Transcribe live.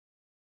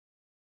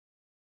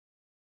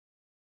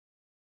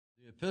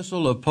The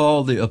Epistle of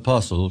Paul the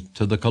Apostle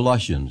to the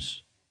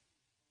Colossians,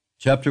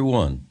 Chapter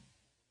 1.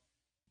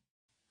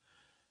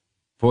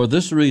 For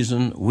this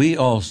reason we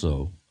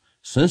also,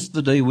 since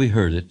the day we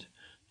heard it,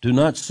 do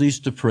not cease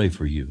to pray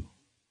for you,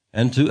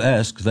 and to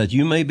ask that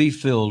you may be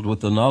filled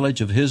with the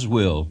knowledge of His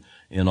will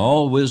in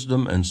all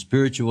wisdom and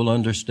spiritual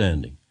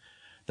understanding,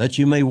 that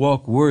you may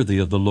walk worthy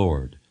of the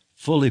Lord,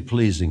 fully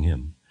pleasing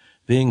Him,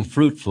 being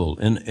fruitful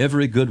in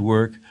every good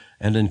work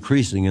and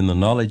increasing in the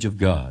knowledge of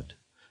God,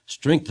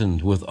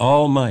 strengthened with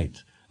all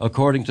might,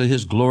 according to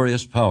His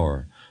glorious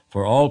power,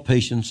 for all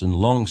patience and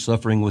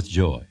long-suffering with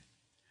joy,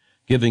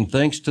 giving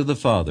thanks to the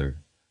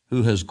Father,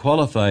 who has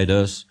qualified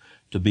us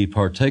to be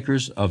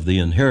partakers of the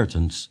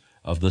inheritance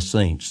of the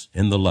saints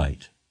in the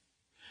light.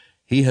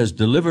 He has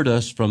delivered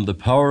us from the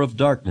power of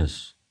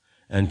darkness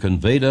and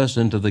conveyed us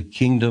into the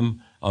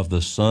kingdom of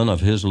the Son of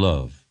His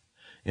love,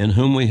 in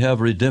whom we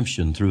have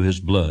redemption through His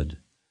blood,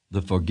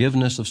 the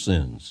forgiveness of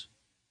sins.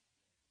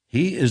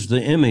 He is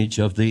the image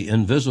of the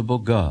invisible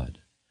God,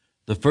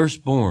 the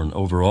firstborn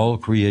over all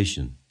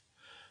creation.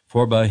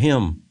 For by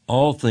Him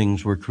all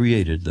things were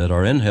created that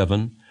are in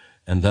heaven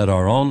and that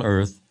are on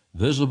earth,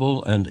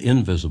 visible and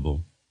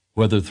invisible,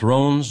 whether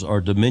thrones or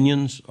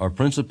dominions or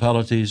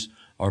principalities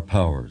or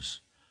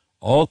powers.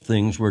 All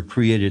things were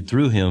created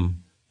through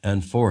Him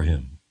and for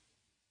Him.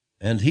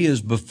 And He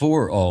is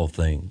before all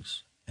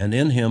things, and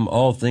in Him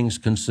all things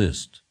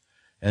consist.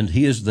 And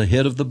He is the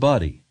head of the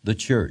body, the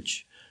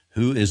church,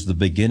 who is the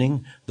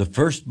beginning, the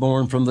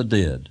firstborn from the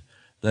dead,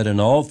 that in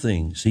all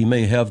things He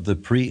may have the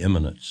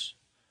preeminence.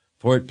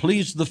 For it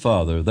pleased the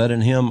Father that in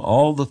Him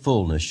all the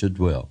fullness should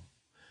dwell,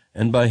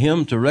 and by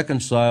Him to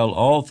reconcile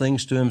all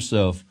things to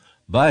Himself,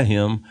 by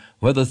Him,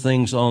 whether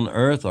things on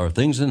earth or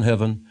things in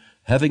heaven,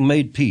 having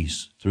made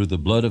peace through the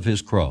blood of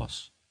His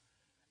cross.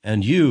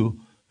 And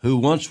you, who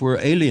once were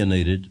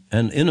alienated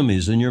and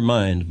enemies in your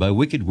mind by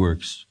wicked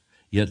works,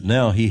 yet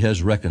now He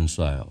has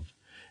reconciled,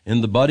 in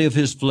the body of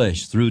His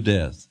flesh through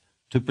death,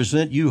 to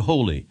present you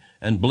holy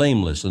and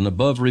blameless and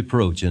above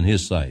reproach in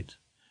His sight.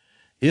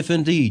 If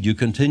indeed you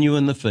continue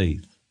in the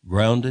faith,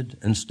 grounded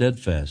and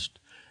steadfast,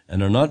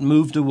 and are not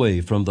moved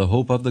away from the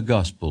hope of the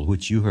gospel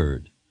which you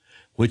heard,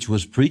 which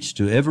was preached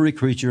to every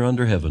creature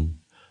under heaven,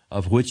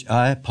 of which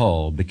I,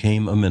 Paul,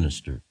 became a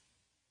minister.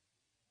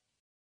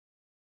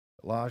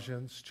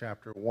 Colossians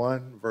chapter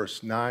 1,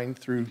 verse 9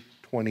 through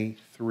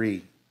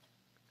 23.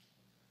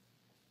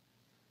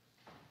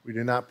 We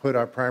did not put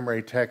our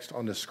primary text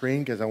on the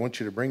screen because I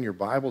want you to bring your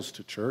Bibles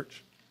to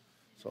church.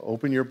 So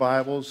open your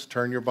Bibles,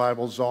 turn your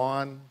Bibles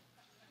on,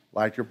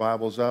 light your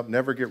Bibles up.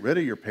 Never get rid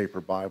of your paper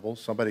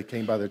Bibles. Somebody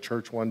came by the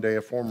church one day,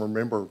 a former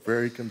member,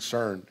 very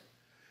concerned.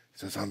 He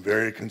says, I'm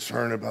very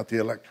concerned about the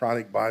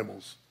electronic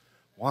Bibles.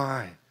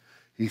 Why?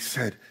 He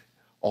said,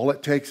 all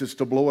it takes is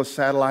to blow a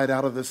satellite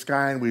out of the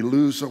sky and we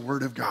lose the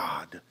Word of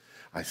God.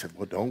 I said,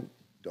 well,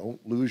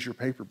 don't lose your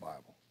paper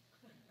Bible.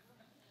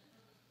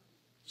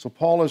 So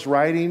Paul is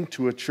writing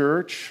to a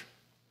church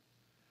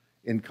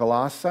in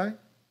Colossae.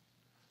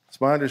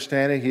 It's my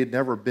understanding he had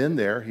never been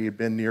there. He had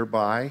been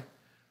nearby,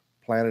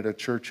 planted a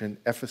church in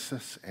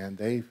Ephesus, and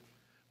they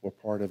were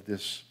part of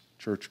this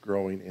church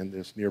growing in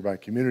this nearby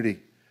community.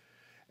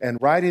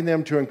 And writing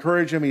them to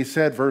encourage him, he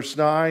said, verse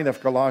 9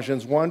 of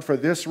Colossians 1, for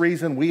this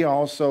reason we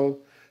also,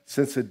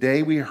 since the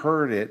day we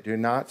heard it, do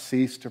not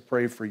cease to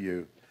pray for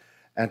you,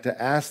 and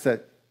to ask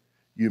that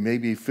you may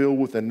be filled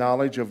with the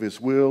knowledge of His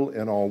will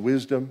in all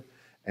wisdom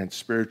and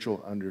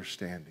spiritual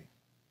understanding.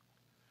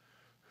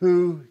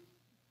 Who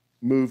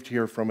moved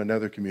here from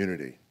another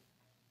community?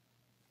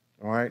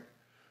 All right?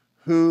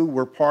 Who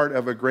were part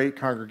of a great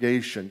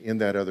congregation in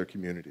that other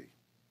community?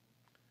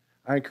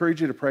 I encourage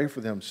you to pray for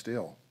them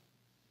still.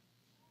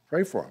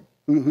 Pray for them.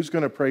 Who's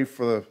going to pray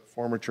for the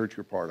former church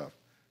you're part of?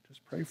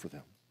 Just pray for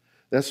them.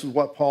 This is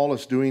what Paul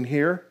is doing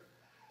here,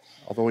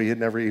 although he had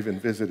never even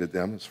visited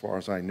them, as far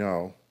as I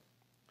know.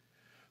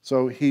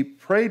 So he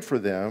prayed for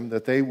them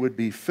that they would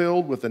be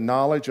filled with the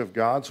knowledge of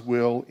God's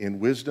will in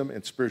wisdom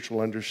and spiritual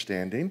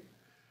understanding.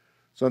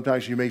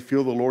 Sometimes you may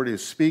feel the Lord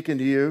is speaking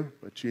to you,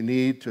 but you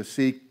need to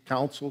seek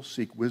counsel,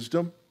 seek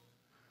wisdom.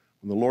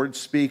 When the Lord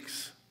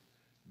speaks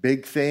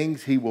big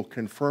things, He will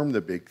confirm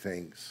the big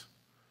things.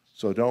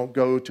 So don't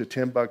go to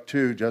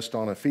Timbuktu just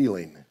on a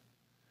feeling.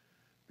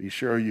 Be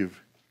sure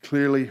you've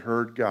clearly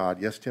heard God.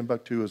 Yes,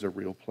 Timbuktu is a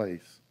real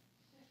place.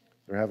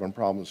 They're having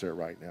problems there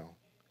right now.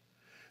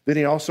 Then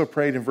he also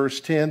prayed in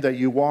verse 10 that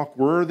you walk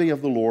worthy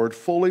of the Lord,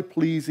 fully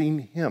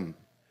pleasing Him,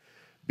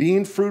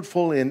 being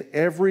fruitful in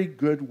every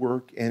good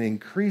work and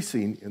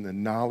increasing in the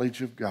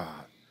knowledge of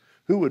God.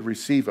 Who would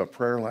receive a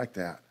prayer like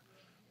that?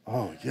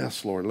 Oh,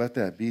 yes, Lord, let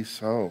that be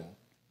so.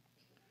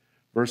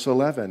 Verse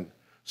 11,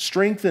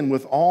 strengthen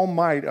with all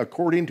might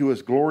according to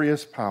His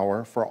glorious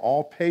power for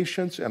all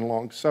patience and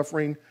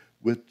long-suffering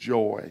with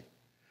joy,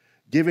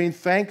 giving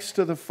thanks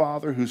to the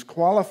Father who's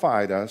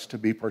qualified us to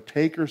be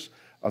partakers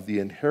of the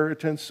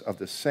inheritance of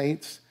the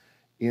saints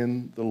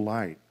in the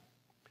light.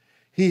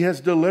 He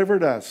has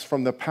delivered us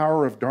from the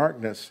power of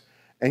darkness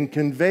and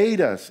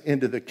conveyed us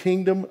into the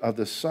kingdom of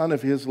the Son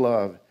of His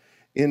love,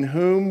 in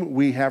whom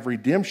we have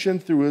redemption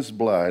through his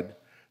blood,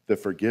 the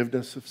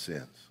forgiveness of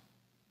sins.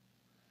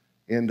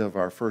 End of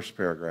our first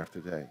paragraph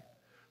today.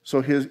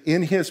 So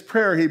in his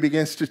prayer, he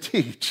begins to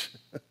teach.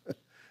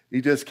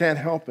 He just can't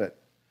help it.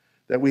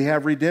 That we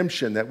have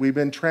redemption, that we've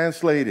been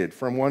translated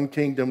from one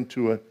kingdom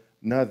to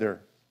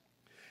another.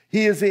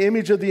 He is the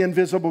image of the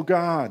invisible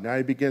God. Now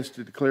he begins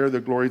to declare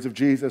the glories of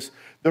Jesus,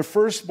 the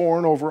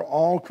firstborn over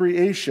all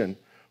creation.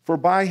 For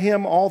by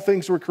him all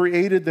things were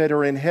created that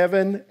are in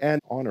heaven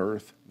and on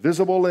earth,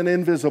 visible and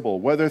invisible,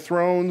 whether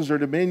thrones or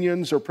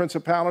dominions or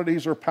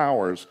principalities or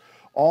powers.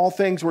 All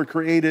things were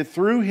created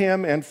through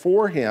him and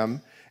for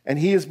him, and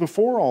he is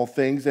before all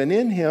things, and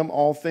in him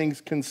all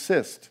things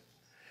consist.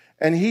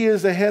 And he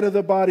is the head of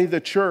the body, the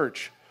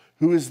church,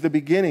 who is the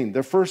beginning,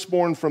 the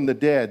firstborn from the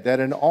dead, that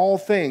in all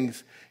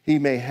things he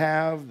may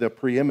have the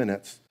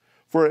preeminence.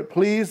 For it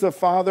pleased the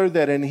Father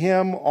that in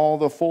him all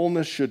the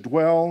fullness should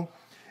dwell,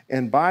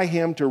 and by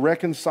him to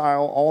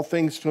reconcile all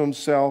things to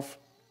himself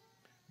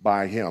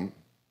by him,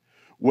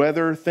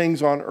 whether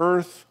things on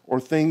earth or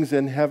things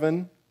in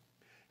heaven,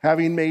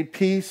 having made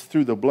peace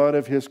through the blood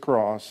of his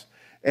cross.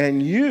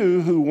 And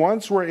you who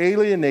once were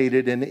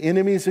alienated and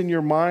enemies in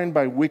your mind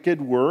by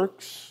wicked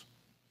works,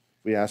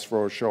 we ask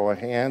for a show of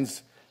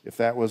hands. If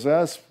that was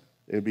us,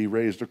 it would be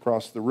raised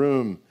across the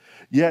room.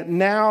 Yet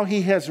now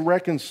he has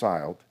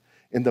reconciled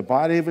in the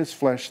body of his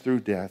flesh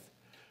through death,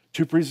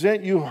 to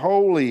present you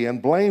holy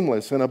and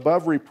blameless and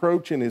above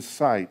reproach in his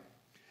sight.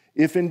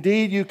 If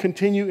indeed you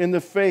continue in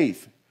the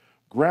faith,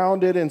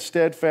 grounded and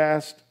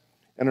steadfast,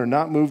 and are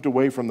not moved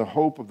away from the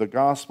hope of the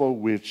gospel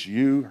which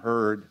you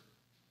heard.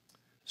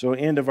 So,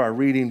 end of our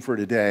reading for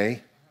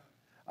today.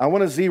 I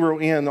want to zero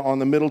in on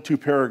the middle two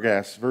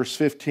paragraphs, verse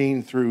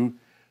 15 through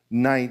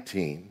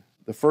 19.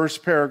 The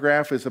first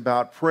paragraph is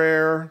about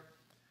prayer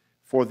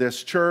for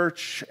this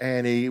church,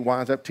 and he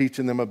winds up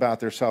teaching them about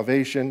their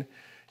salvation.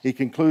 He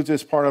concludes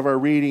this part of our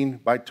reading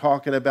by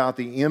talking about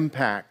the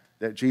impact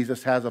that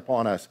Jesus has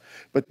upon us.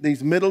 But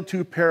these middle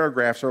two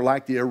paragraphs are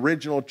like the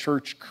original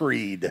church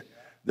creed.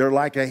 They're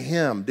like a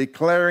hymn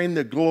declaring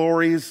the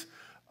glories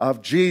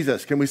of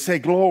Jesus. Can we say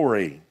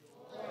glory?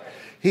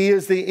 He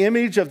is the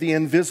image of the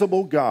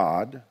invisible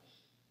God,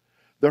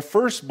 the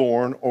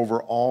firstborn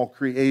over all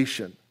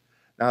creation.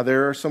 Now,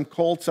 there are some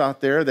cults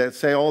out there that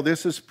say, oh,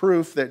 this is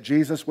proof that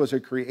Jesus was a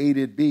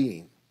created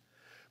being.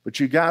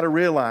 But you got to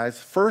realize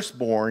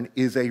firstborn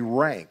is a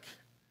rank.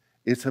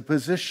 It's a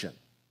position.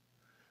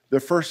 The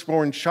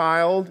firstborn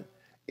child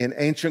in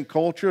ancient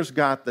cultures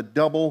got the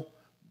double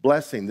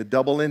blessing, the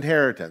double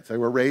inheritance. They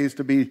were raised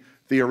to be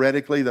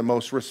theoretically the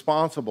most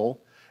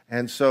responsible,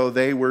 and so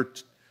they were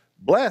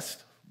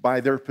blessed by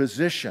their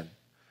position.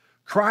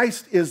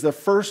 Christ is the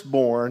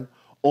firstborn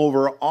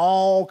over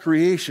all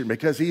creation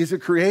because he's a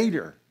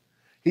creator.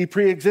 He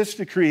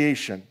preexisted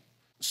creation.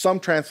 Some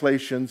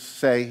translations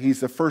say he's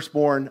the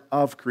firstborn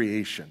of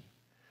creation,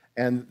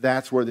 and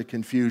that's where the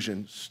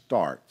confusion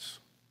starts.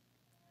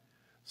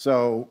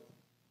 So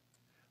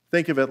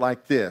think of it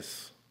like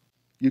this.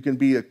 You can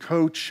be a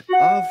coach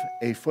of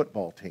a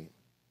football team.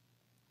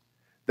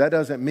 That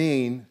doesn't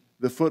mean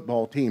the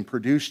football team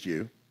produced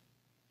you.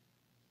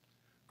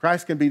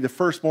 Christ can be the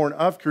firstborn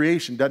of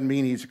creation, doesn't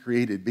mean he's a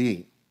created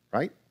being,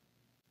 right?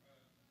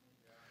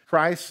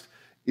 Christ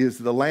is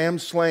the lamb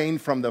slain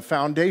from the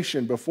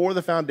foundation, before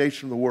the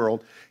foundation of the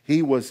world.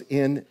 He was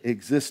in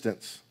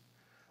existence.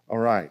 All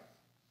right,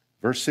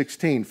 verse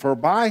 16. For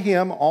by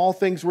him all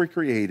things were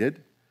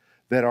created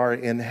that are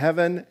in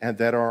heaven and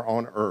that are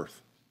on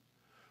earth.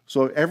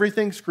 So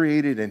everything's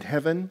created in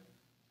heaven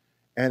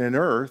and in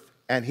earth,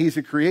 and he's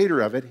a creator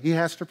of it. He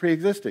has to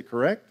pre-exist it,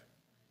 correct?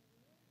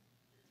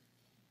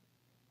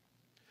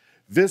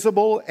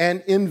 Visible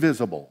and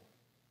invisible.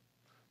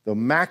 The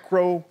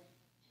macro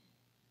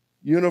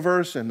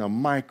universe and the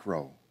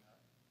micro.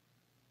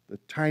 The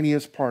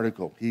tiniest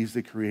particle. He's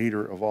the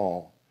creator of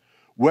all.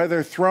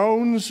 Whether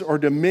thrones or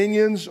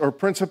dominions or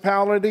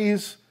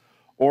principalities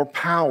or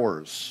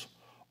powers,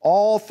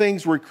 all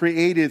things were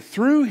created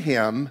through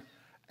him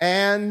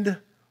and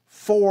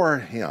for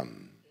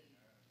him.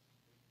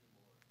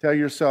 Tell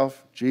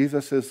yourself,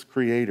 Jesus is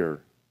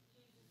creator.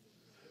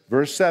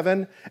 Verse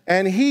 7,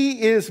 and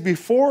he is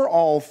before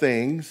all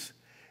things,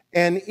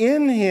 and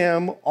in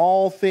him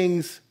all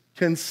things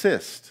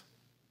consist.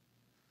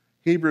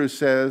 Hebrews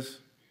says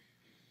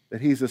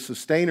that he's a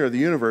sustainer of the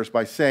universe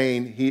by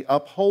saying he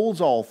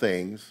upholds all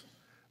things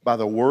by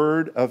the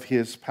word of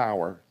his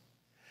power.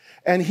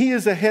 And he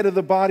is the head of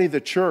the body,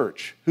 the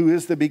church, who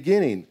is the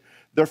beginning,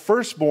 the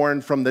firstborn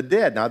from the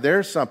dead. Now,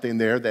 there's something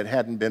there that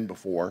hadn't been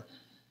before.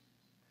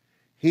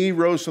 He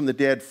rose from the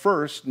dead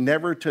first,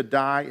 never to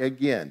die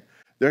again.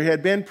 There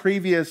had been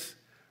previous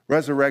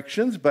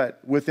resurrections,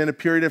 but within a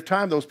period of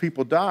time, those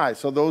people died.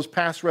 So those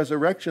past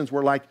resurrections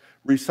were like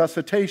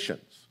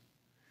resuscitations.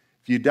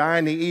 If you die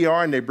in the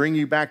ER and they bring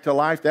you back to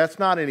life, that's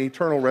not an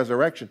eternal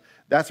resurrection.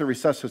 That's a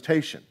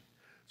resuscitation.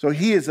 So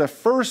he is the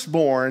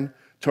firstborn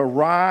to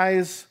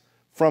rise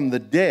from the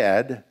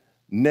dead,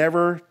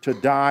 never to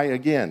die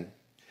again,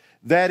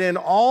 that in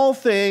all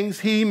things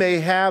he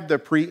may have the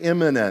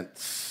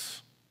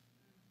preeminence.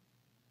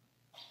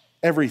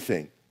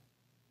 Everything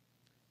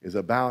is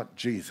about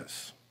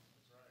Jesus.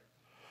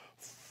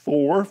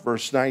 4,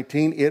 verse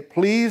 19, it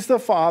pleased the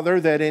Father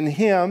that in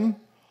him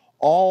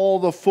all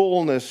the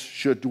fullness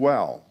should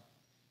dwell.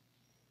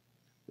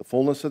 The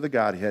fullness of the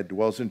Godhead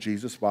dwells in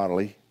Jesus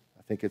bodily.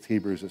 I think it's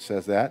Hebrews that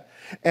says that.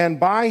 And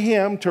by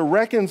him to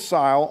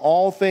reconcile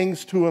all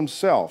things to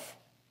himself.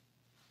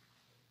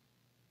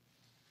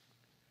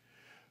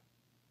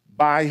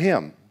 By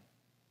him.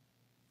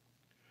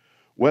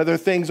 Whether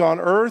things on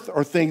earth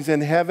or things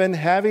in heaven,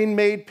 having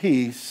made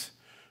peace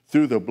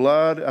through the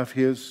blood of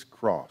his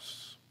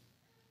cross.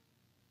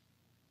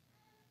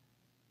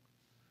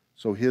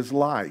 So his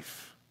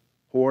life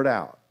poured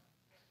out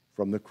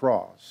from the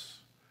cross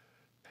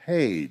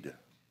paid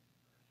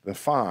the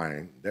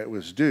fine that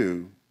was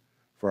due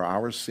for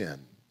our sin.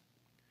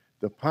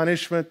 The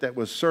punishment that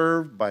was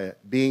served by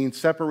being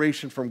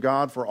separation from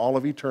God for all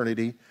of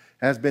eternity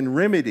has been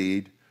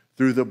remedied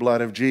through the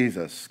blood of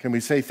Jesus. Can we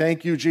say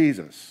thank you,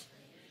 Jesus?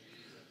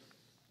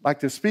 I'd like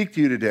to speak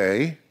to you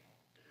today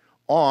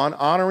on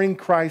honoring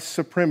Christ's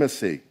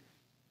supremacy.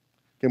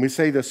 Can we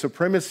say the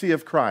supremacy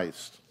of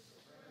Christ?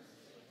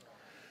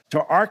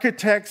 To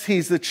architects,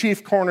 he's the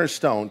chief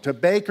cornerstone. To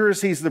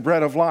bakers, he's the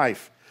bread of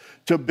life.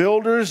 To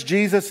builders,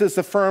 Jesus is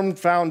the firm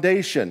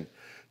foundation.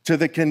 To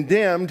the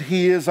condemned,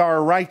 he is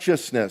our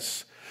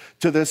righteousness.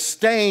 To the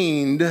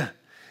stained,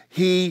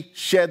 he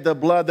shed the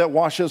blood that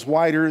washes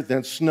whiter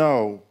than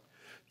snow.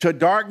 To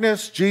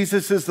darkness,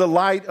 Jesus is the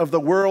light of the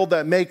world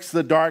that makes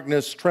the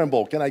darkness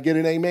tremble. Can I get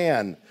an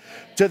amen?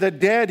 To the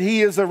dead,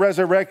 he is the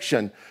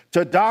resurrection.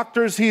 To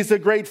doctors, he's the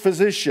great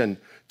physician.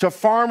 To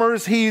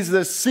farmers, he's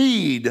the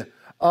seed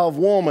of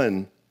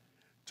woman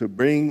to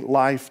bring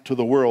life to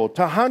the world.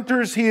 To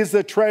hunters, he is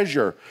the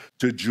treasure.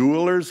 To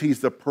jewelers,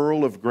 he's the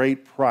pearl of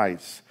great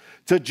price.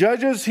 To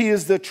judges, he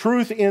is the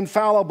truth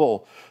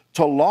infallible.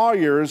 To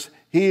lawyers,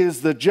 he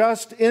is the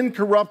just,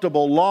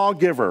 incorruptible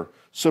lawgiver,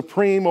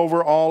 supreme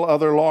over all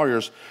other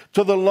lawyers.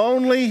 To the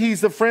lonely,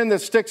 he's the friend that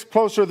sticks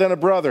closer than a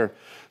brother.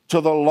 To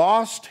the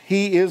lost,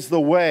 he is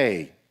the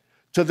way.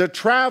 To the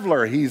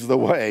traveler, he's the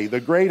way, the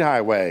great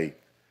highway.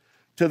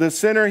 To the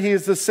sinner, he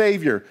is the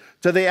Savior.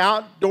 To the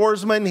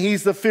outdoorsman,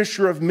 he's the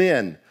fisher of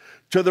men.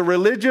 To the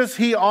religious,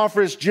 he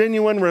offers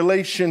genuine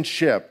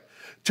relationship.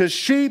 To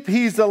sheep,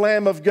 he's the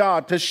Lamb of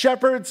God. To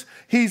shepherds,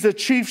 he's the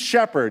chief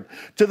shepherd.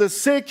 To the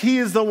sick, he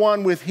is the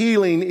one with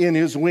healing in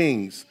his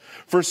wings.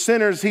 For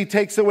sinners, he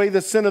takes away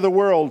the sin of the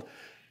world.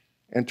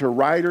 And to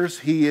writers,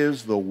 he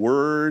is the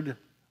word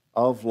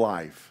of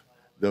life,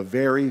 the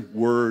very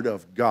word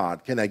of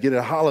God. Can I get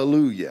a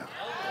hallelujah?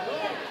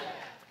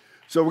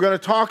 So we're going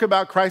to talk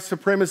about Christ's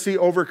supremacy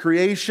over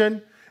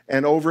creation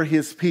and over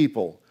his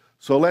people.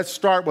 So let's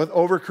start with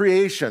over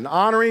creation,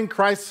 honoring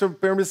Christ's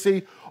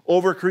supremacy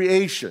over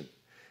creation.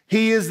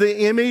 He is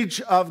the image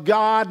of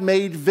God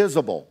made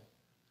visible.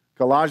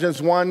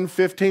 Colossians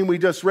 1:15, we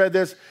just read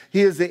this.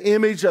 He is the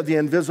image of the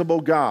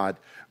invisible God.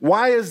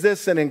 Why is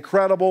this an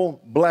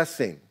incredible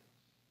blessing?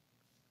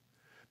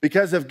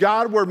 Because if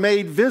God were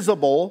made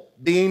visible,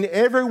 being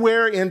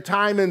everywhere in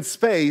time and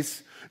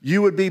space,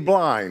 you would be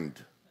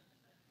blind.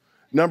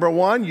 Number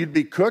one, you'd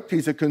be cooked.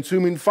 He's a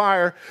consuming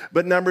fire.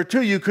 But number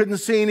two, you couldn't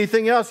see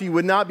anything else. You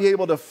would not be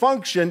able to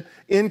function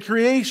in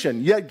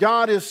creation. Yet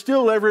God is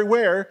still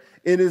everywhere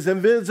in his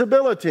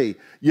invisibility.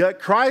 Yet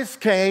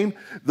Christ came,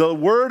 the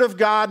Word of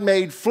God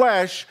made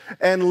flesh,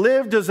 and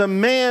lived as a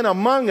man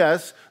among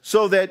us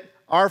so that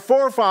our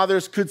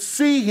forefathers could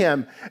see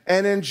him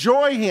and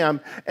enjoy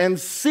him and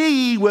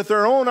see with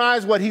their own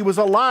eyes what he was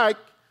like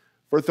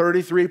for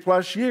 33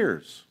 plus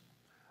years.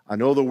 I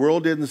know the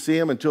world didn't see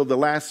him until the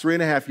last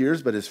 3.5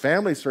 years, but his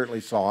family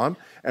certainly saw him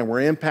and were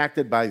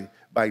impacted by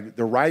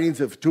the writings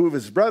of two of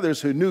his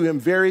brothers who knew him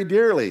very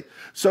dearly.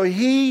 So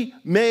he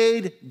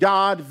made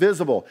God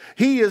visible.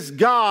 He is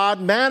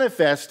God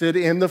manifested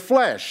in the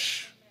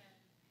flesh.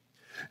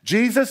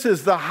 Jesus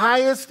is the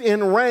highest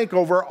in rank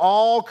over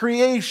all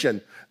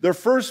creation, the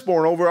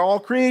firstborn over all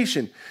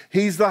creation.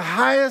 He's the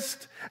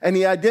highest, and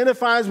he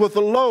identifies with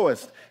the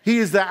lowest. He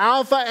is the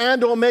Alpha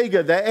and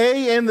Omega, the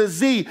A and the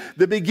Z,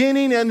 the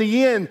beginning and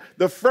the end,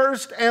 the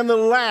first and the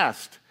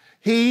last.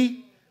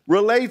 He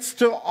relates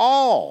to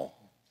all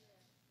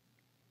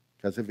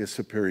because of his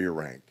superior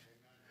rank.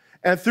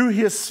 And through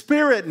his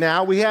Spirit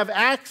now, we have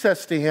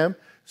access to him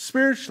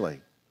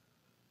spiritually.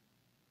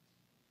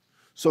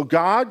 So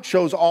God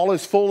chose all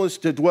his fullness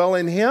to dwell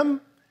in him,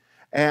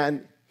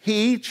 and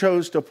he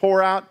chose to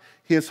pour out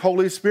his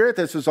Holy Spirit,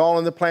 this is all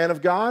in the plan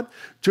of God,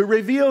 to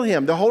reveal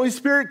him. The Holy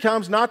Spirit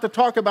comes not to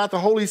talk about the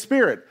Holy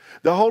Spirit.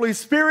 The Holy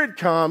Spirit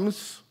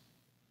comes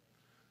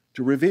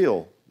to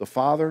reveal the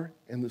Father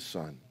and the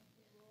Son.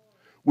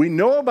 We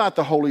know about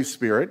the Holy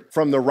Spirit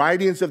from the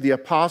writings of the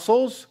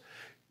apostles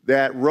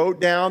that wrote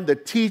down the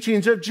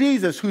teachings of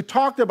Jesus, who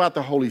talked about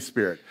the Holy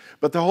Spirit.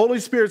 But the Holy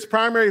Spirit's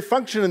primary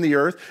function in the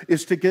earth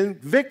is to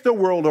convict the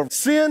world of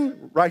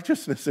sin,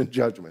 righteousness, and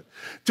judgment.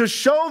 To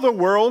show the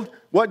world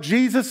what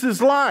Jesus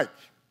is like.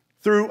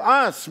 Through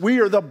us, we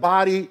are the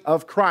body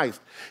of Christ.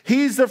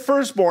 He's the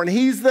firstborn.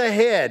 He's the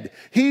head.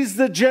 He's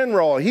the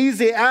general. He's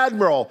the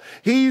admiral.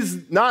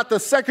 He's not the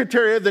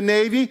secretary of the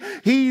Navy.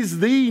 He's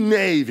the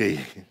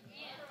Navy.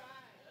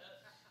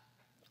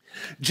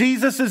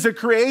 Jesus is the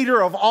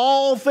creator of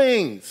all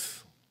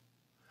things.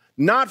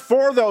 Not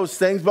for those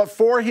things, but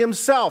for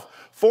himself,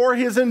 for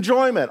his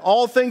enjoyment.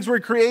 All things were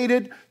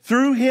created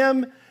through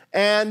him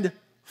and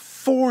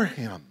for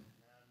him.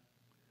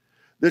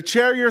 The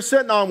chair you're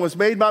sitting on was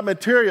made by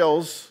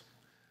materials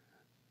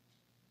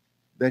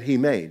that he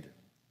made.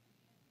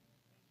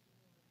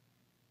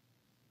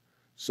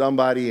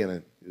 Somebody,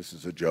 and this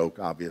is a joke,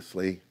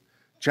 obviously,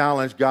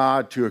 challenged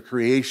God to a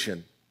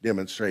creation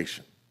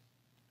demonstration.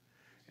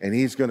 And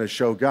he's going to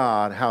show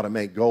God how to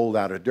make gold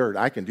out of dirt.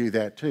 I can do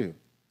that too.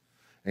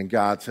 And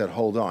God said,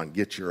 hold on,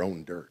 get your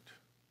own dirt.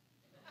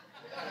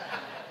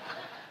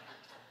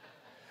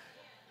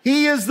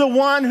 He is the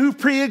one who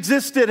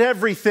pre-existed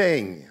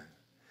everything.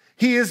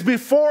 He is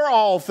before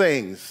all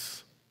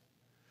things.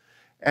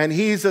 And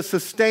he's a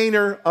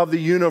sustainer of the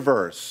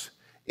universe.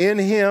 In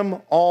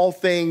him, all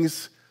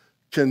things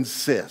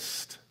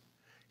consist.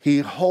 He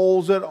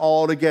holds it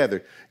all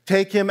together.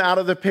 Take him out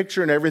of the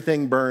picture and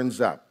everything burns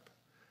up.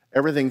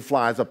 Everything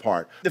flies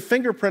apart. The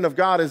fingerprint of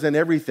God is in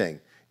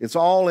everything. It's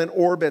all in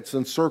orbits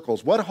and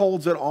circles. What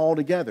holds it all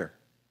together?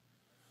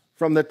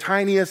 From the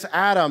tiniest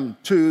atom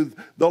to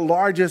the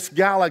largest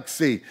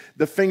galaxy,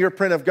 the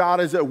fingerprint of God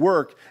is at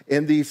work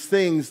in these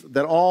things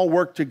that all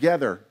work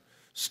together.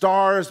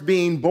 Stars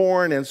being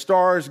born and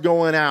stars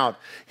going out.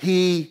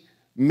 He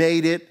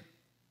made it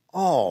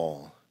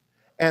all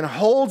and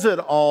holds it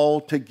all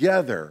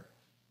together.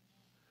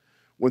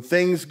 When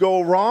things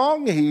go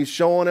wrong, he's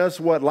showing us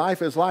what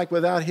life is like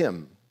without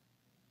him.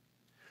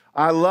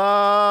 I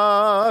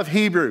love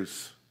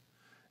Hebrews.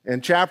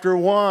 In chapter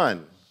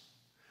 1,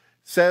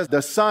 says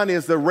the Son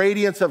is the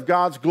radiance of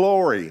God's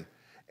glory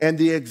and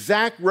the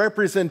exact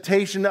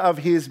representation of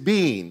his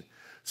being,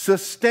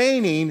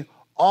 sustaining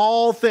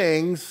all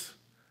things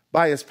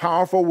by his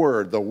powerful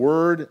word, the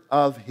word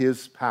of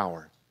his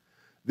power.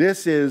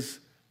 This is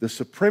the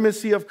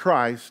supremacy of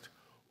Christ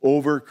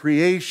over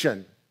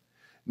creation.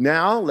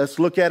 Now, let's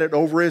look at it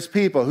over his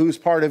people. Who's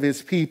part of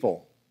his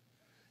people?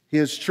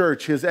 His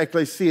church, his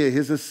ecclesia,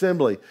 his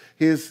assembly,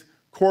 his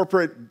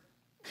corporate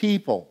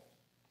people.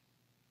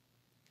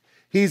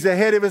 He's the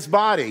head of his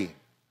body,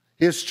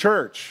 his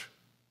church.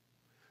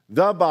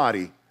 The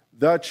body,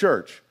 the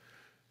church.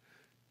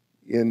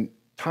 In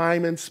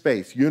time and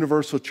space,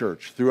 universal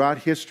church, throughout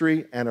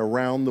history and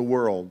around the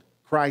world,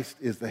 Christ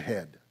is the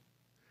head.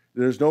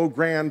 There's no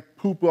grand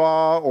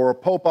poopah or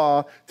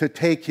popa to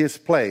take his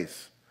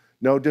place.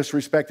 No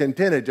disrespect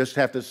intended, just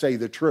have to say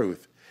the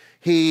truth.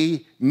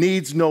 He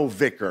needs no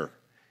vicar.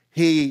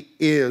 He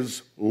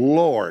is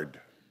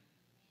Lord.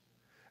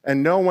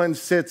 And no one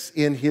sits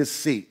in his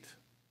seat.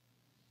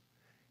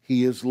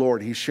 He is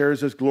Lord. He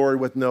shares his glory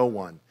with no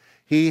one.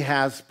 He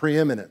has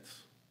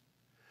preeminence.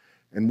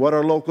 And what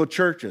are local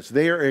churches?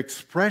 They are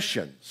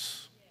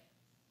expressions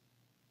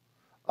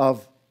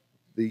of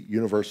the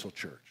universal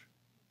church.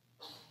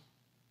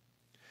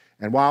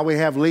 And while we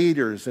have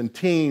leaders and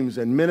teams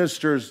and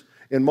ministers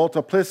in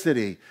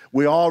multiplicity,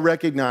 we all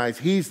recognize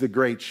he's the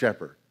great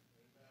shepherd.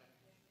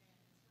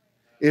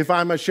 If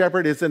I'm a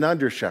shepherd, it's an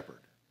under-shepherd.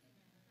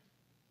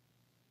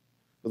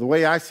 The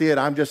way I see it,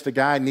 I'm just a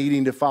guy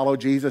needing to follow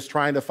Jesus,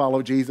 trying to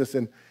follow Jesus,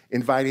 and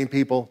inviting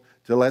people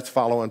to let's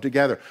follow him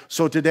together.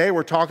 So today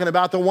we're talking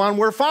about the one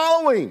we're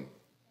following.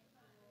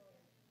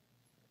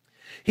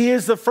 He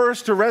is the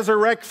first to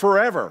resurrect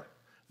forever,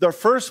 the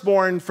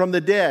firstborn from the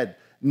dead,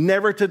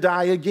 never to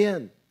die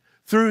again.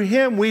 Through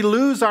him we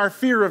lose our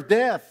fear of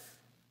death.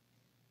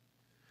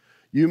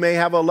 You may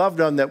have a loved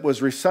one that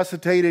was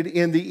resuscitated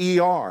in the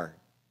ER.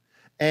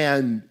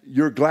 And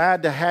you're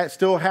glad to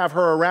still have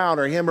her around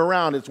or him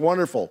around. It's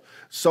wonderful.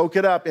 Soak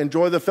it up.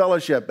 Enjoy the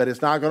fellowship. But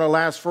it's not going to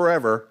last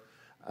forever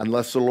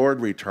unless the Lord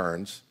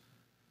returns.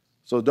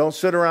 So don't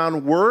sit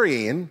around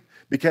worrying,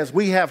 because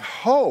we have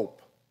hope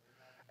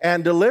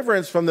and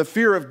deliverance from the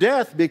fear of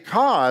death,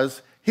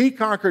 because he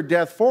conquered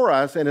death for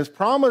us and has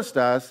promised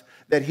us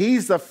that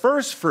he's the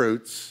first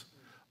fruits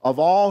of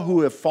all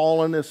who have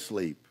fallen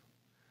asleep.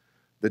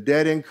 The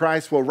dead in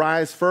Christ will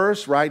rise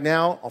first. Right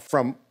now,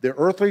 from the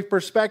earthly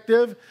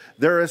perspective,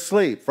 they're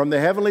asleep. From the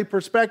heavenly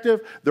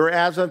perspective, they're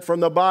absent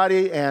from the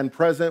body and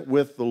present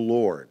with the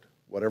Lord,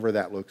 whatever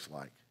that looks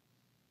like.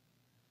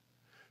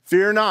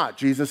 Fear not,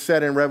 Jesus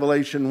said in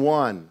Revelation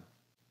 1.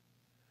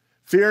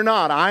 Fear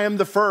not, I am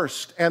the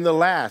first and the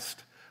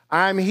last.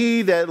 I am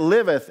he that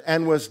liveth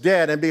and was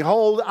dead, and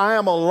behold, I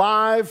am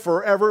alive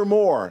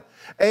forevermore.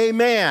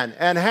 Amen.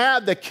 And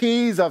have the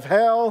keys of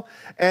hell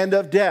and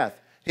of death.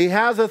 He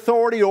has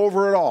authority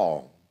over it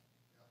all.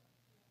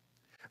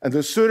 And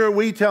the sooner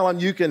we tell him,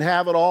 you can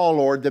have it all,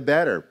 Lord, the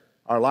better.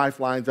 Our life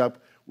lines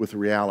up with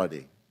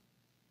reality.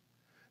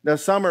 Now,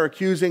 some are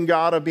accusing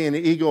God of being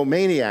an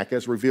egomaniac,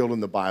 as revealed in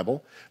the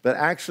Bible, but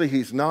actually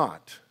he's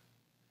not.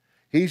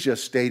 He's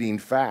just stating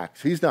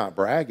facts. He's not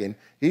bragging.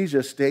 He's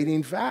just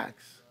stating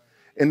facts.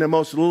 in the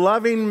most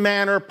loving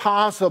manner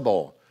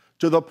possible,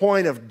 to the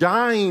point of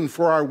dying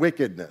for our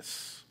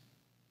wickedness.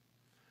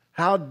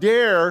 How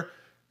dare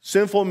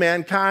sinful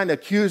mankind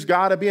accuse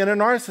God of being a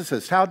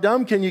narcissist? How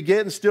dumb can you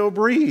get and still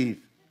breathe?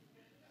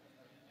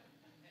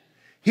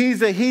 He's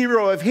the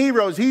hero of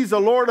heroes. He's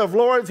the Lord of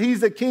lords.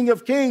 He's the King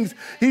of kings.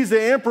 He's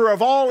the emperor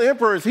of all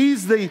emperors.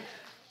 He's the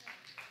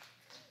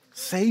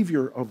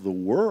Savior of the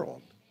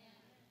world.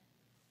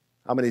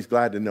 How many's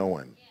glad to know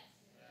him?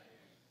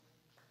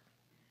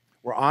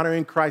 We're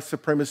honoring Christ's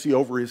supremacy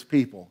over his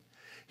people.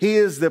 He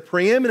is the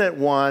preeminent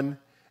one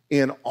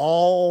in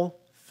all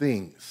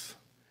things.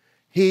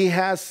 He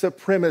has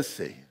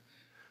supremacy.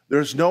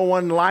 There's no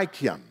one like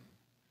him.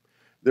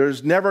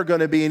 There's never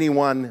going to be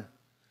anyone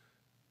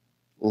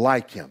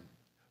like him.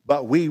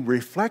 But we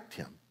reflect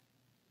him.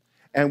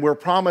 And we're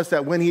promised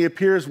that when he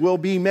appears, we'll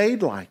be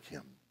made like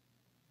him.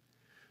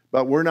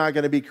 But we're not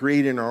going to be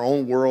creating our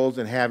own worlds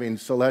and having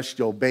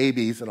celestial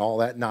babies and all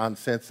that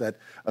nonsense that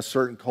a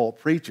certain cult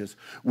preaches.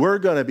 We're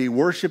going to be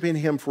worshiping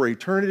him for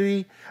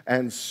eternity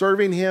and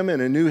serving him in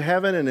a new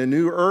heaven and a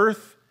new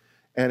earth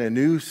and a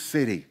new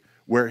city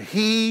where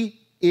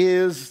he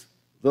is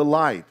the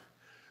light.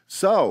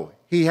 So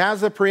he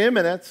has a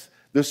preeminence.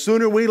 The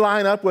sooner we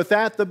line up with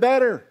that, the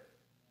better.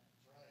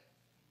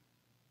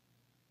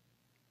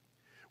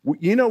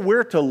 You know,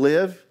 we're to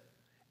live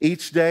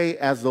each day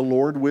as the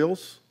Lord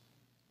wills.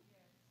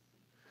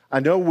 I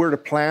know we're to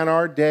plan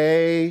our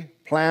day,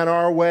 plan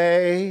our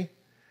way,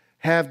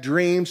 have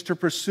dreams to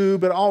pursue,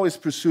 but always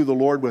pursue the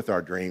Lord with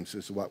our dreams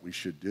is what we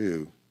should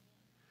do.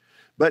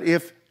 But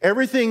if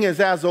everything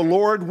is as the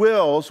Lord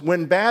wills,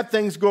 when bad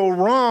things go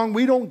wrong,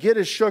 we don't get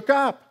as shook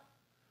up.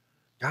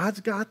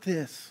 God's got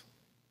this.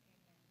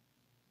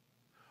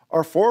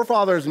 Our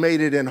forefathers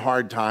made it in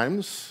hard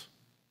times,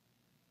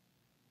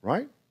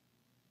 right?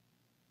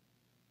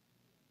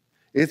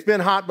 It's been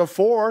hot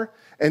before,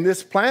 and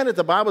this planet,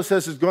 the Bible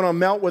says, is going to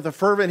melt with a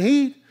fervent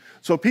heat.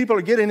 So people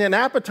are getting an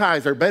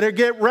appetizer. Better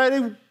get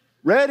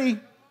ready.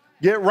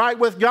 Get right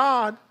with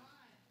God.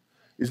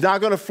 He's not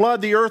going to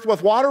flood the earth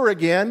with water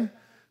again.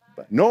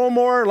 But no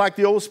more, like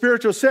the old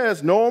spiritual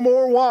says, no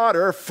more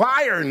water,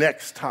 fire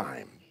next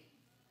time.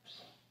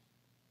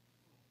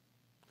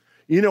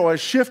 You know, a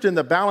shift in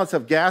the balance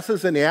of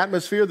gases in the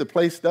atmosphere, the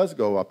place does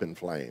go up in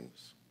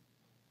flames.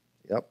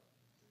 Yep.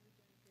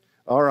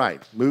 All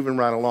right, moving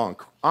right along.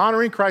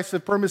 Honoring Christ's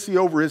supremacy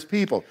over his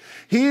people.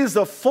 He is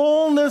the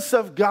fullness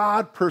of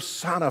God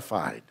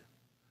personified.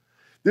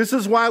 This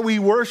is why we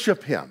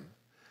worship him.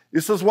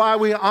 This is why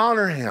we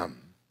honor him.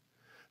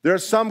 There are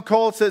some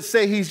cults that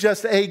say he's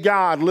just a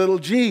God, little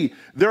g.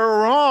 They're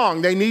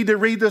wrong. They need to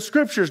read the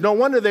scriptures. No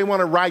wonder they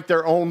want to write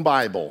their own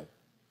Bible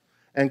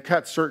and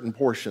cut certain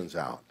portions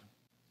out.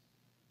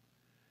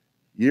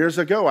 Years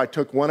ago, I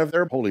took one of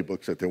their holy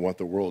books that they want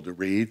the world to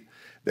read,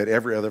 that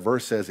every other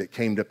verse says it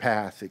came to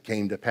pass, it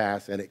came to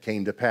pass, and it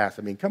came to pass.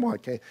 I mean, come on,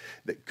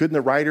 couldn't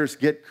the writers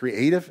get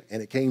creative?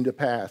 And it came to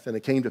pass, and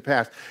it came to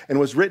pass. And it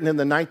was written in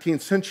the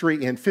 19th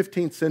century and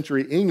 15th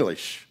century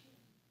English.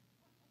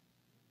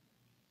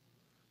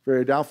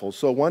 Very doubtful.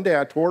 So one day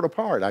I tore it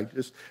apart. I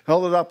just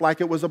held it up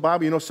like it was a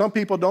Bible. You know, some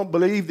people don't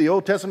believe the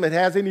Old Testament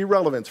has any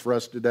relevance for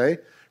us today.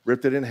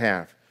 Ripped it in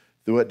half,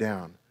 threw it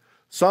down.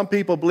 Some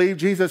people believe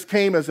Jesus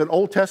came as an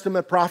Old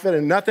Testament prophet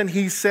and nothing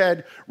he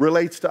said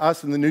relates to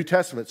us in the New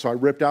Testament. So I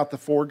ripped out the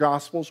 4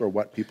 Gospels, or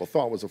what people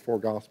thought was the 4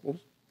 Gospels.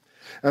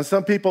 And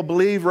some people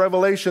believe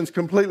Revelation's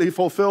completely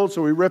fulfilled,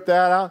 so we ripped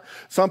that out.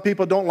 Some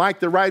people don't like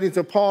the writings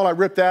of Paul. I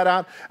ripped that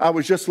out. I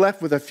was just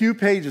left with a few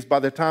pages by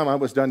the time I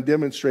was done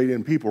demonstrating,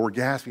 and people were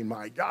gasping,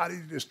 my God,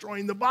 he's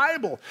destroying the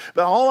Bible.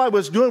 But all I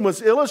was doing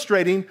was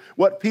illustrating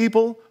what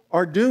people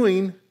are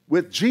doing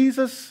with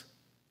Jesus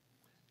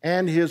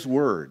and his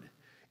word.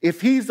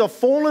 If he's the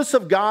fullness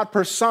of God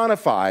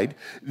personified,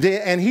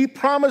 and he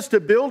promised to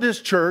build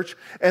his church,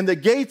 and the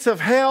gates of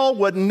hell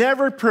would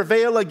never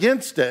prevail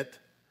against it,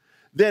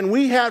 then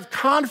we have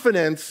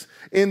confidence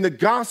in the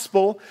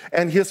gospel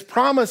and his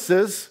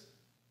promises.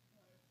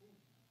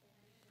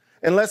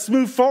 And let's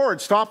move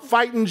forward. Stop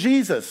fighting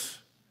Jesus.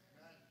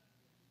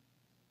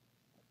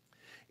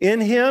 In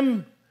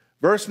him,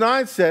 verse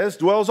 9 says,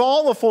 dwells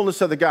all the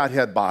fullness of the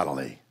Godhead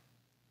bodily.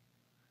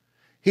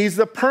 He's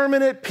the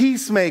permanent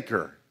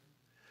peacemaker.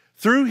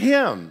 Through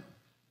him,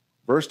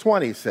 verse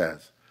 20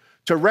 says,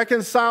 to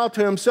reconcile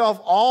to himself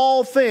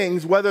all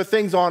things, whether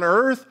things on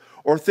earth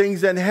or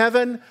things in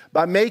heaven,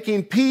 by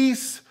making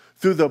peace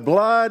through the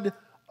blood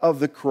of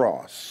the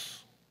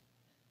cross.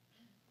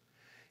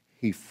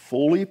 He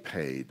fully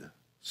paid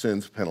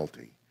sin's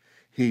penalty.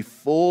 He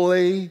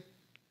fully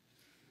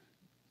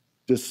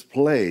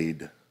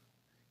displayed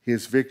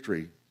his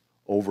victory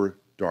over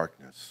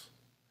darkness.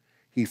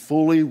 He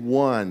fully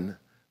won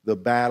the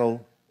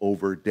battle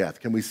over death.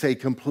 Can we say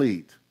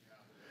complete?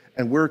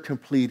 And we're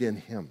complete in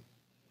him.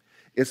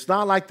 It's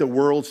not like the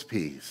world's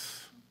peace.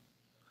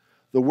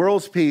 The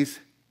world's peace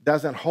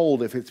doesn't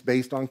hold if it's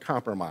based on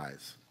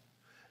compromise.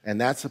 And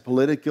that's a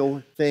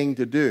political thing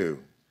to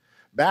do.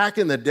 Back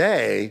in the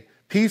day,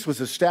 peace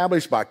was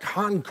established by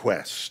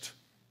conquest.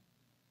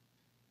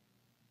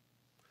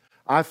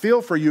 I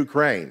feel for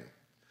Ukraine.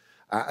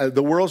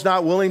 The world's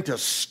not willing to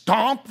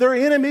stomp their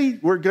enemy.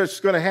 We're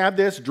just going to have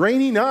this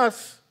draining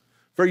us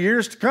for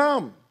years to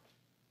come.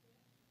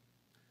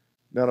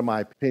 None of my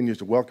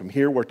opinions are welcome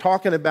here. We're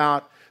talking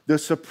about the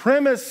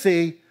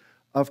supremacy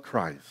of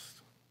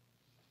Christ.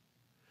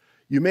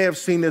 You may have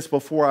seen this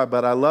before,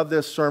 but I love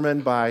this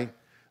sermon by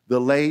the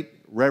late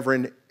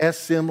Reverend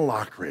S.M.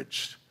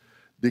 Lockridge,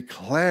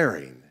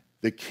 declaring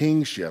the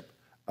kingship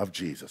of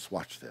Jesus.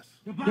 Watch this.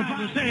 The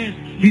Bible says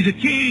he's a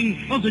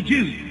king of the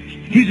Jews.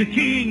 He's a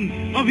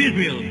king of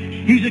Israel.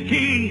 He's a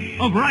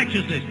king of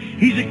righteousness.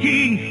 He's a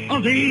king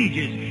of the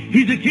ages.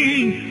 He's a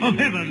king of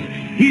heaven.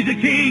 He's a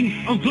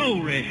king of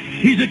glory.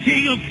 He's a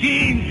king of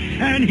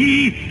kings, and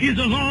he is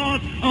the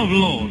Lord of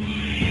lords.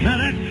 Now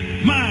that's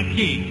my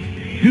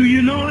king. Do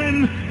you know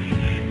him?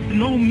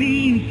 No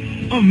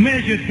means of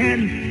measure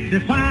can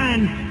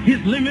define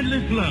his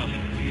limitless love.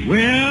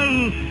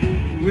 Well,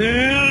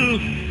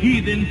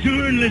 he's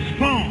enduringly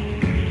strong.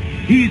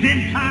 He's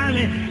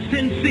entirely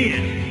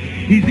sincere.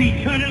 He's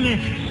eternally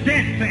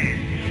steadfast.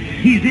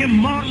 He's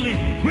immortally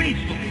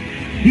graceful.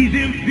 He's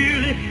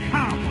imperially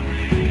powerful.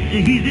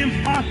 And he's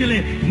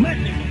impartially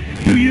merciful.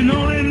 Do you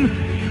know him?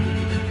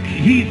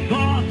 He's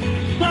God's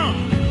son.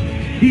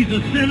 He's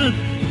a sinner's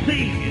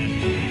savior.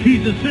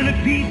 He's the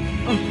centerpiece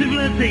of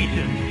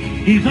civilization.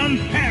 He's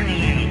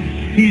unparalleled.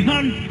 He's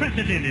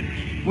unprecedented.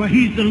 Well,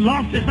 he's the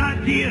loftiest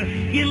idea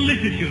in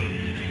literature.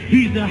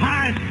 He's the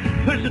highest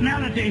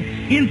personality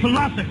in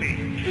philosophy.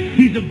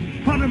 He's the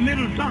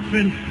fundamental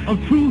doctrine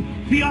of true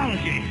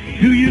theology.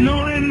 Do you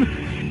know him?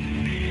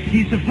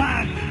 He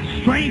supplies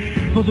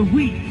strength for the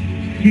weak.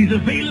 He's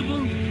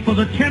available for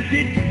the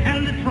tempted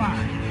and the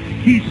tried.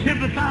 He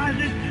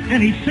sympathizes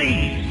and he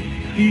saves.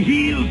 He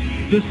heals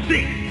the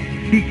sick.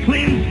 He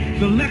cleanses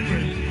the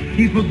lepers.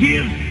 He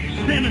forgives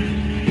sinners.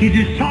 He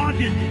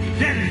discharges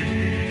debtors.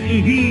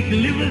 He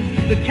delivers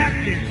the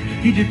captives.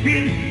 He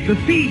defends the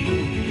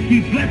feeble.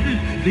 He blesses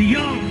the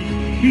young.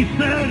 He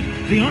serves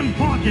the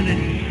unfortunate.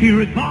 He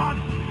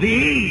regards the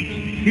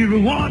aged. He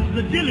rewards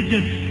the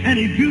diligent. And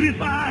he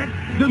beautifies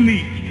the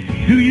meek.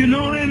 Do you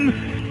know him?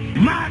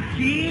 My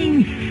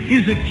king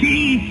is a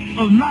king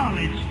of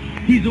knowledge.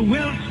 He's a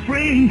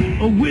wellspring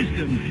of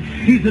wisdom.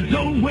 He's a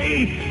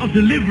doorway of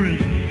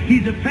deliverance.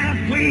 He's a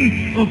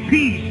pathway of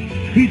peace.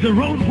 He's a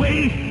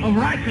roadway of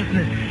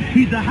righteousness.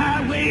 He's a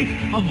highway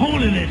of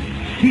holiness.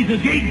 He's a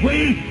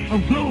gateway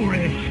of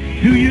glory.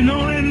 Do you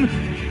know him?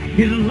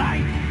 His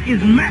light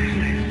is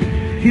matchless.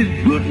 His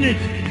goodness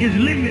is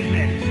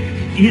limitless.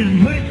 His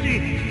mercy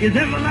is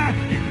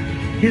everlasting.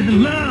 His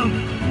love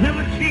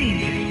never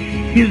changes.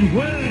 His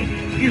word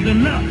is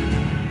enough.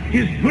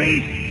 His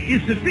grace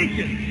is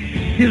sufficient.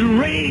 His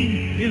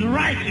reign is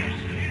righteous.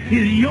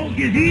 His yoke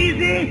is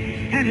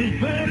easy and his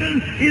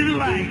burden is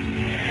light.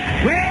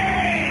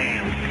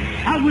 Well,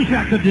 I wish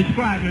I could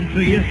describe him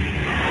to you,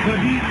 but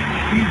he's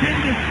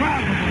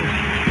indescribable.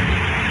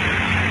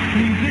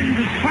 He's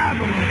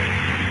indescribable.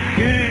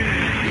 Yeah.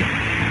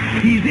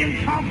 He's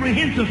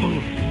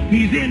incomprehensible.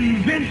 He's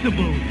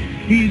invincible.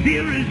 He's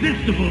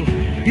irresistible.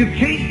 You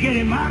can't get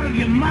him out of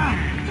your mouth.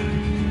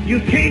 You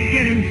can't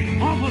get him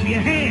off of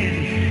your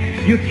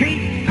hand. You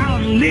can't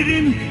outlive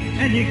him,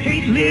 and you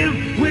can't live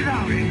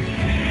without him.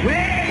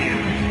 Well,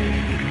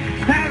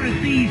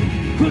 Pharisees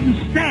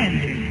couldn't stand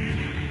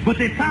him, but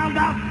they found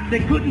out they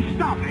couldn't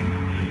stop him.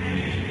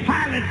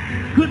 Pilate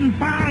couldn't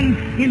find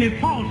any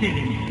fault in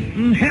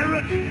him.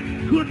 Herod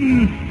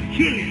couldn't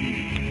kill him.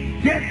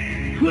 Death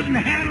couldn't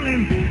handle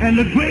him, and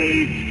the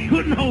grave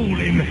couldn't hold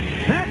him.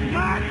 That's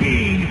my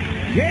king.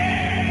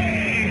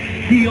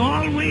 Yeah! He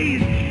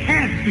always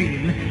has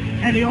been,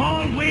 and he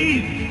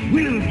always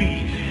will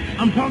be.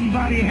 I'm talking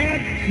about he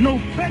had no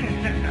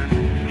predecessor,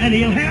 and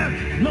he'll have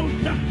no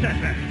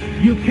successor.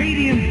 You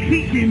can't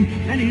impeach him,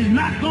 and he's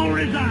not going to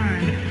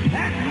resign.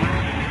 That's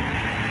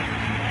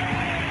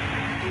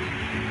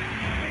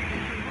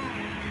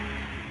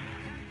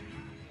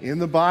my... In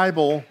the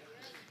Bible,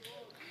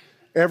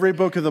 every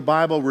book of the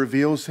Bible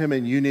reveals him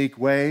in unique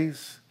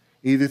ways,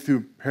 either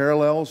through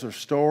parallels or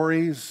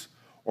stories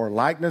or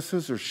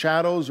likenesses or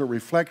shadows or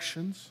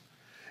reflections.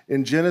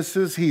 In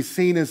Genesis, he's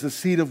seen as the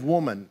seed of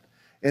woman.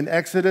 In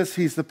Exodus,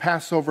 he's the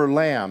Passover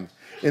lamb.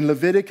 In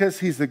Leviticus,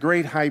 he's the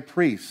great high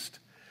priest.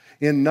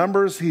 In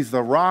Numbers, he's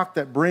the rock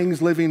that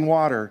brings living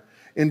water.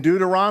 In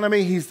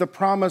Deuteronomy, he's the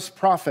promised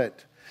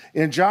prophet.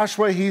 In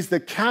Joshua, he's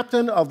the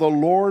captain of the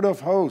Lord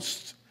of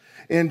hosts.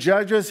 In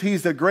Judges,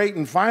 he's the great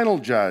and final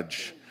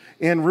judge.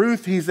 In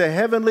Ruth, he's the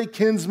heavenly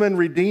kinsman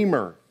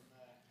redeemer.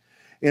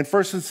 In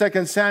 1 and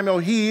 2 Samuel,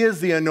 he is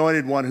the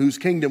anointed one whose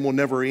kingdom will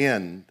never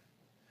end.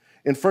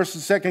 In 1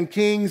 and 2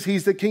 Kings,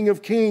 he's the King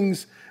of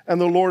kings and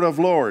the Lord of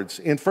lords.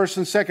 In 1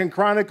 and 2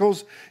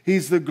 Chronicles,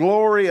 he's the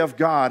glory of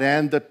God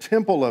and the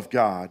temple of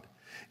God.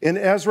 In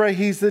Ezra,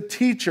 he's the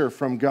teacher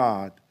from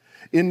God.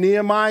 In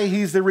Nehemiah,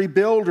 he's the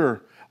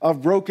rebuilder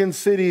of broken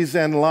cities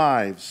and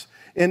lives.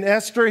 In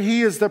Esther,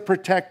 he is the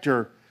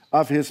protector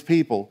of his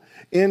people.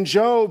 In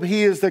Job,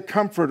 he is the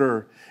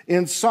comforter.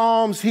 In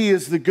Psalms, he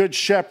is the good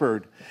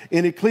shepherd.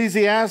 In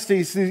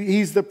Ecclesiastes,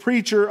 he's the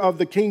preacher of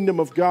the kingdom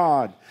of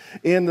God.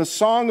 In the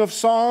Song of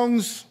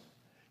Songs,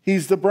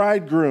 he's the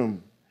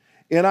bridegroom.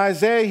 In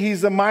Isaiah,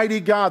 he's the mighty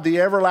God, the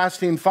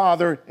everlasting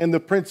Father, and the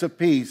Prince of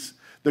Peace.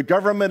 The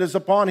government is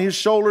upon his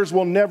shoulders,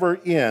 will never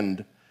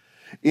end.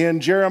 In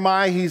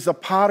Jeremiah, he's the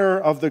potter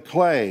of the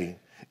clay.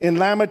 In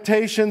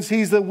Lamentations,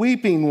 he's the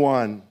weeping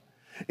one.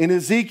 In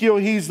Ezekiel,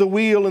 he's the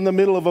wheel in the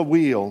middle of a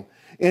wheel.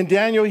 In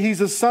Daniel, he's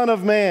the Son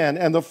of Man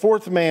and the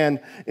fourth man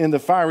in the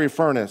fiery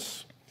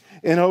furnace.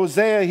 In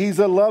Hosea, he's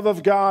the love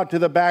of God to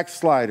the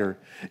backslider.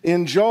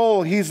 In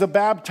Joel, he's the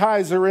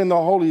baptizer in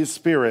the Holy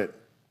Spirit.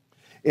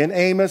 In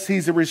Amos,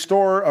 he's the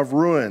restorer of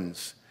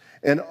ruins.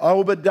 In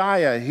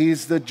Obadiah,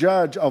 he's the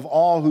judge of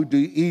all who do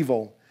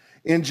evil.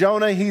 In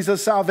Jonah, he's the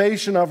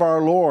salvation of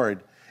our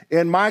Lord.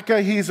 In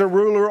Micah, he's a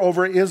ruler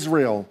over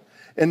Israel.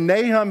 In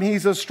Nahum,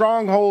 he's a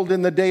stronghold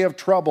in the day of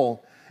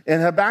trouble.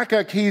 In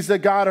Habakkuk, he's the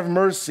God of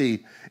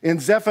mercy.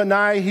 In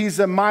Zephaniah, he's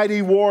a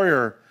mighty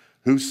warrior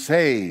who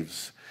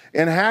saves.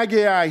 In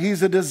Haggai, he's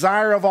the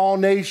desire of all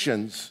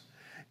nations.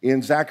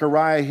 In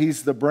Zechariah,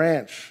 he's the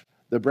branch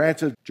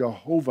of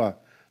Jehovah,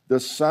 the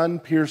sun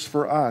pierced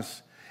for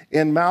us.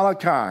 In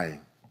Malachi,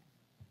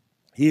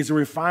 he's a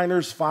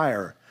refiner's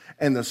fire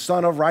and the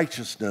son of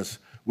righteousness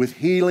with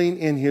healing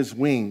in his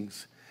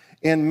wings.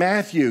 In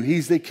Matthew,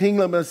 he's the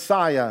kingdom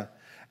Messiah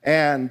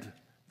and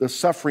the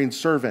suffering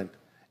servant.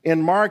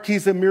 In Mark,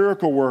 he's a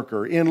miracle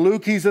worker. In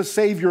Luke, he's a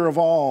savior of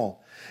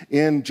all.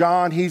 In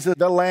John, he's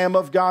the Lamb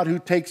of God who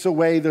takes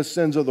away the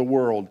sins of the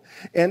world.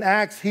 In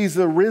Acts, he's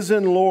the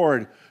risen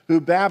Lord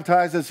who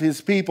baptizes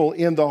his people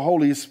in the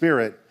Holy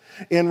Spirit.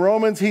 In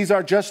Romans, he's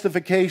our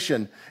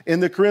justification. In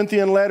the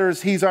Corinthian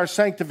letters, he's our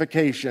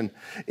sanctification.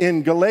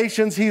 In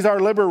Galatians, he's our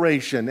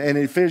liberation. And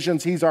in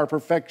Ephesians, he's our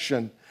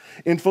perfection.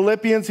 In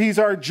Philippians, he's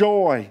our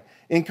joy.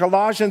 In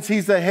Colossians,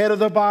 he's the head of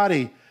the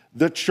body,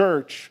 the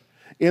church.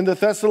 In the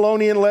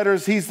Thessalonian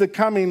letters, he's the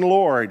coming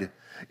Lord.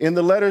 In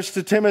the letters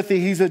to Timothy,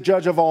 he's a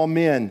judge of all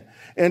men.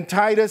 In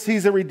Titus,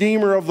 he's a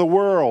redeemer of the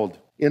world.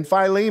 In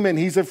Philemon,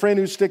 he's a friend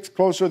who sticks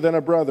closer than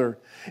a brother.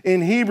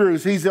 In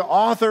Hebrews, he's the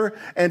author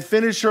and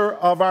finisher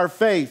of our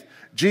faith,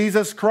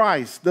 Jesus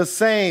Christ, the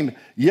same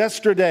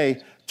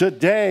yesterday,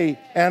 today,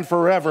 and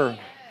forever.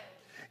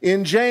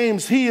 In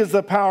James, he is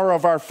the power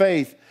of our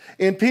faith.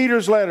 In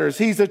Peter's letters,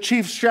 he's the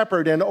chief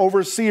shepherd and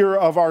overseer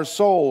of our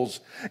souls.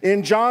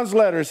 In John's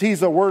letters, he's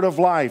the word of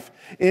life.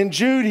 In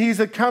Jude, he's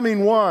the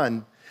coming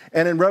one.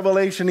 And in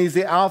Revelation, he's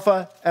the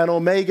Alpha and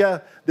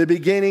Omega, the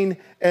beginning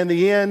and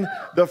the end,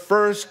 the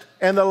first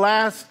and the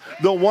last,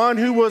 the one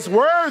who was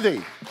worthy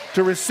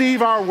to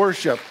receive our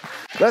worship.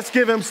 Let's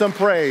give him some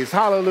praise.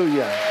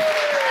 Hallelujah.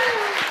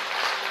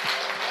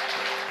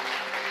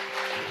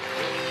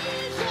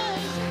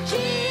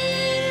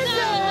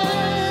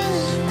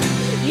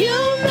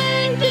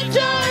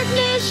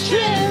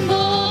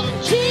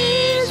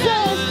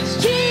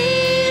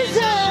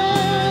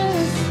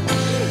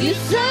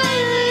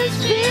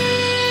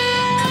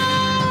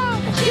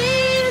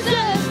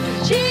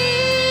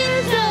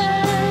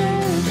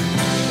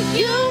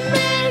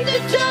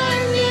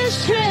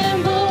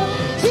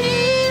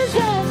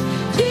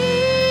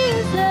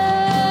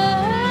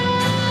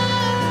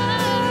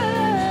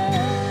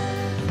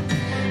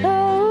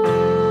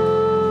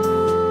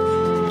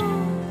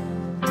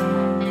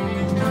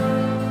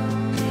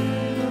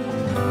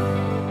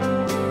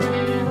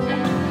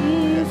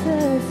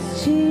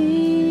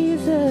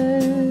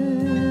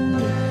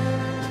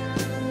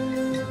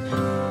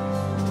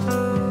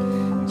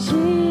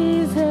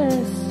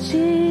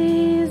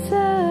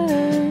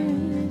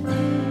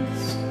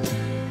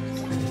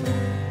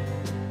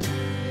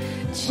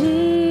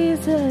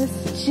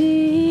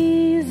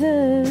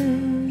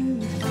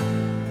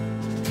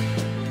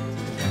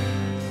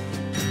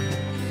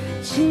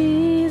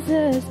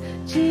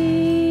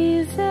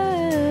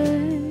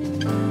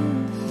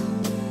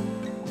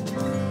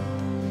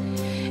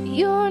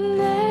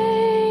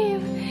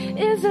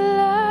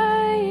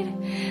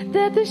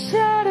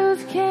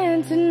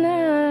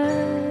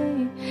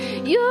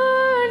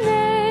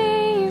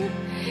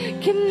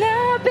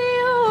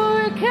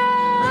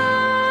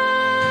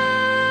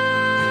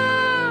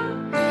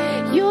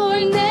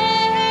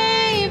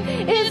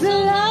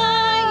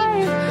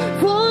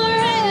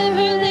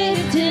 Forever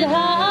lifted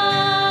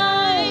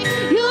high.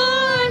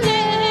 Your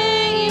name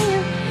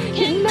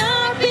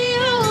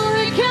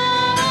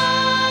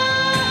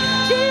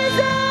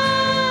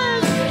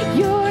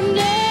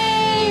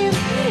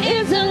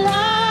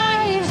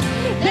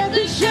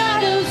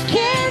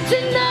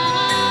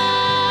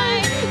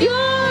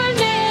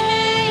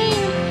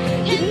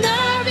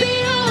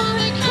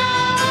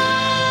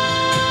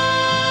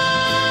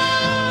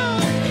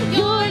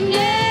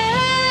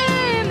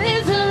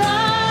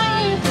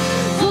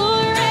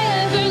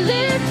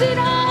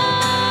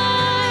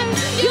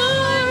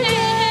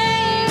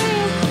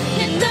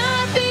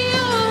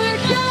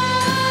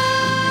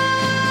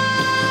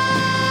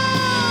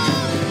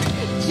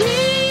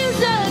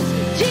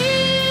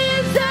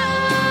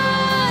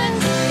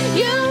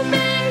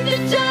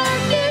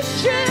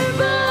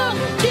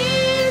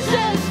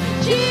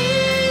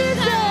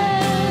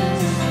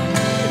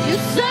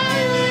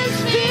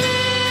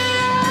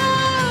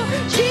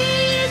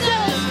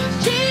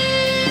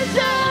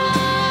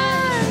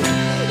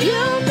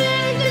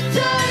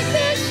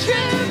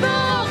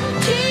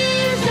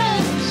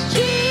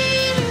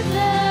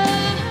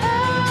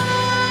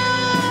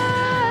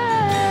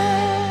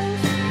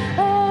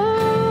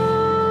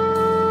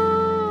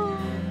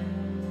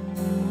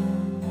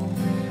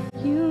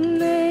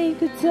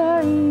the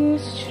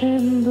darkness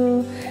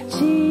tremble.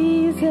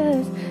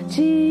 Jesus,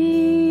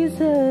 Jesus,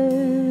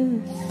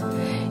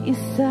 you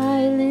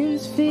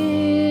silence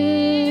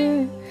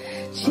fear.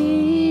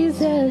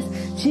 Jesus,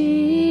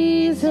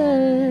 Jesus,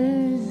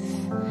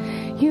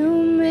 you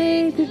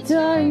make the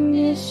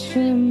darkness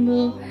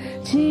tremble.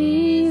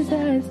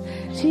 Jesus,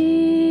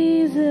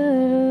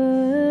 Jesus.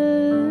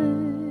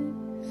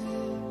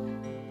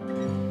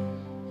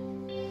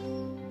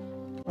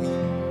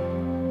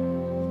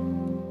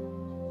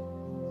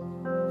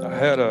 I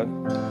had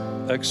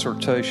an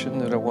exhortation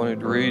that I wanted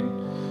to read.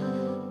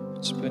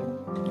 It's been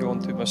going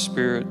through my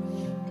spirit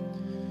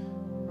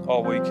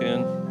all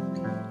weekend.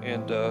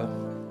 And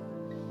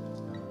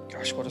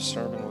gosh, what a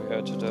sermon we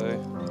had today.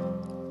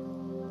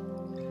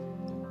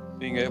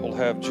 Being able to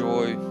have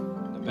joy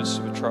in the midst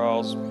of a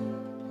trial is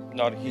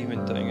not a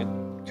human thing.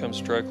 It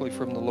comes directly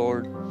from the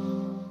Lord.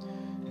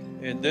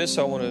 And this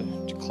I want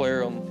to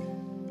declare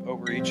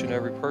over each and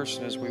every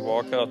person as we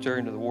walk out there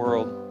into the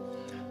world.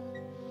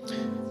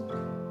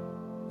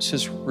 It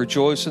says,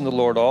 rejoice in the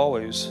Lord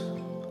always.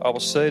 I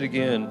will say it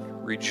again,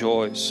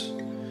 rejoice.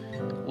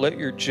 Let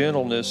your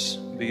gentleness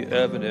be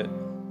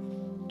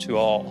evident to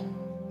all.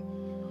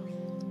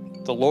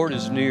 The Lord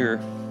is near.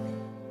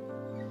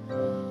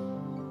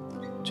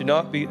 Do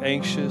not be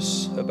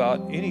anxious about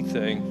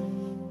anything,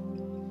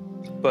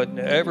 but in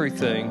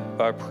everything,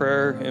 by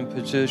prayer and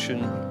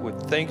petition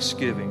with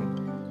thanksgiving,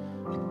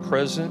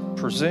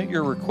 present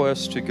your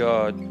requests to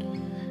God,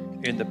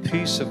 and the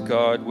peace of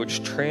God,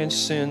 which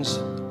transcends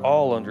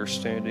all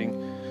understanding,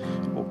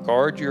 will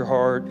guard your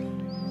heart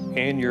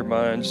and your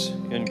minds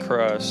in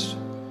Christ.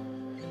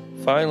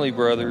 Finally,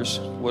 brothers,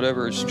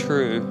 whatever is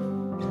true,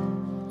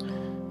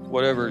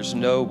 whatever is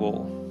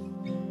noble,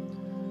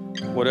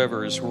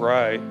 whatever is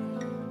right,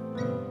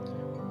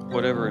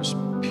 whatever is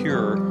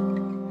pure,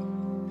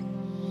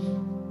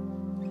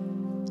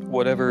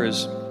 whatever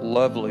is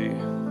lovely,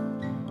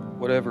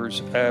 whatever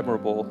is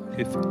admirable,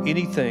 if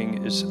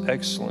anything is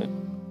excellent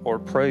or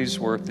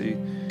praiseworthy,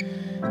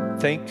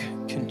 think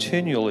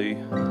continually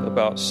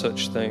about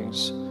such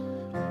things.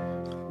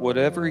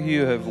 Whatever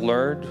you have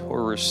learned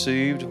or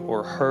received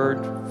or heard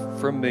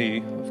from me,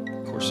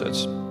 of course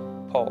that's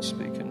Paul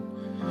speaking,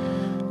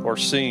 or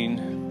seen,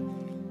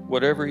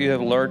 whatever you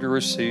have learned or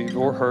received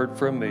or heard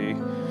from me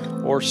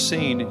or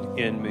seen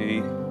in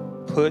me,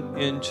 put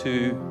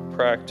into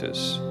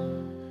practice,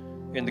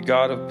 and the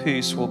God of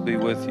peace will be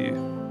with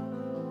you.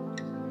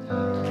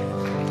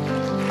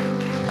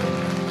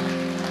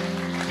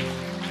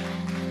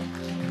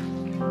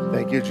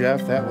 Thank you,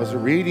 Jeff. That was a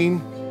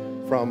reading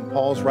from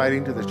Paul's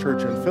writing to the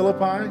church in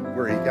Philippi,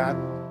 where he got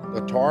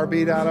the tar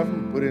beat out of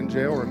him, put in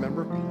jail,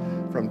 remember?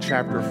 From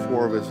chapter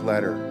 4 of his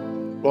letter.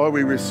 Lord,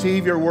 we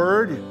receive your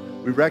word.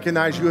 We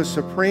recognize you as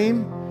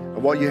supreme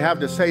and what you have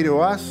to say to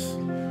us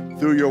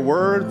through your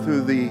word,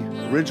 through the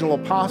original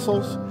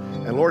apostles.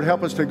 And Lord,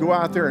 help us to go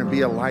out there and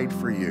be a light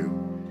for you.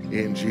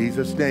 In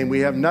Jesus' name,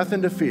 we have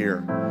nothing to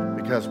fear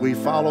because we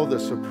follow the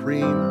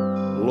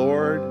supreme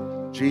Lord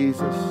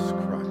Jesus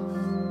Christ.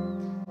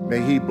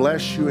 May he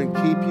bless you and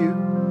keep you,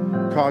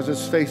 cause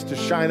his face to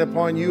shine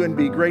upon you and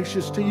be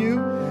gracious to you.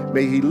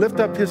 May he lift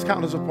up his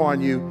countenance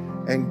upon you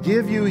and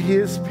give you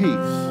his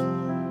peace.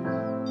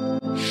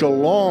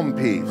 Shalom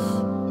peace,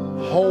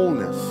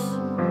 wholeness,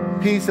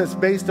 peace that's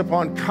based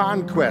upon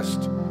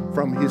conquest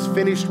from his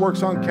finished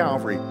works on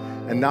Calvary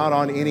and not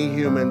on any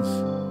human's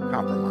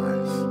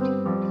compromise.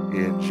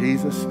 In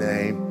Jesus'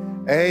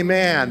 name,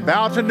 amen.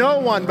 Bow to no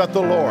one but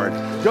the Lord.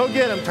 Go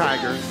get him,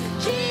 Tigers.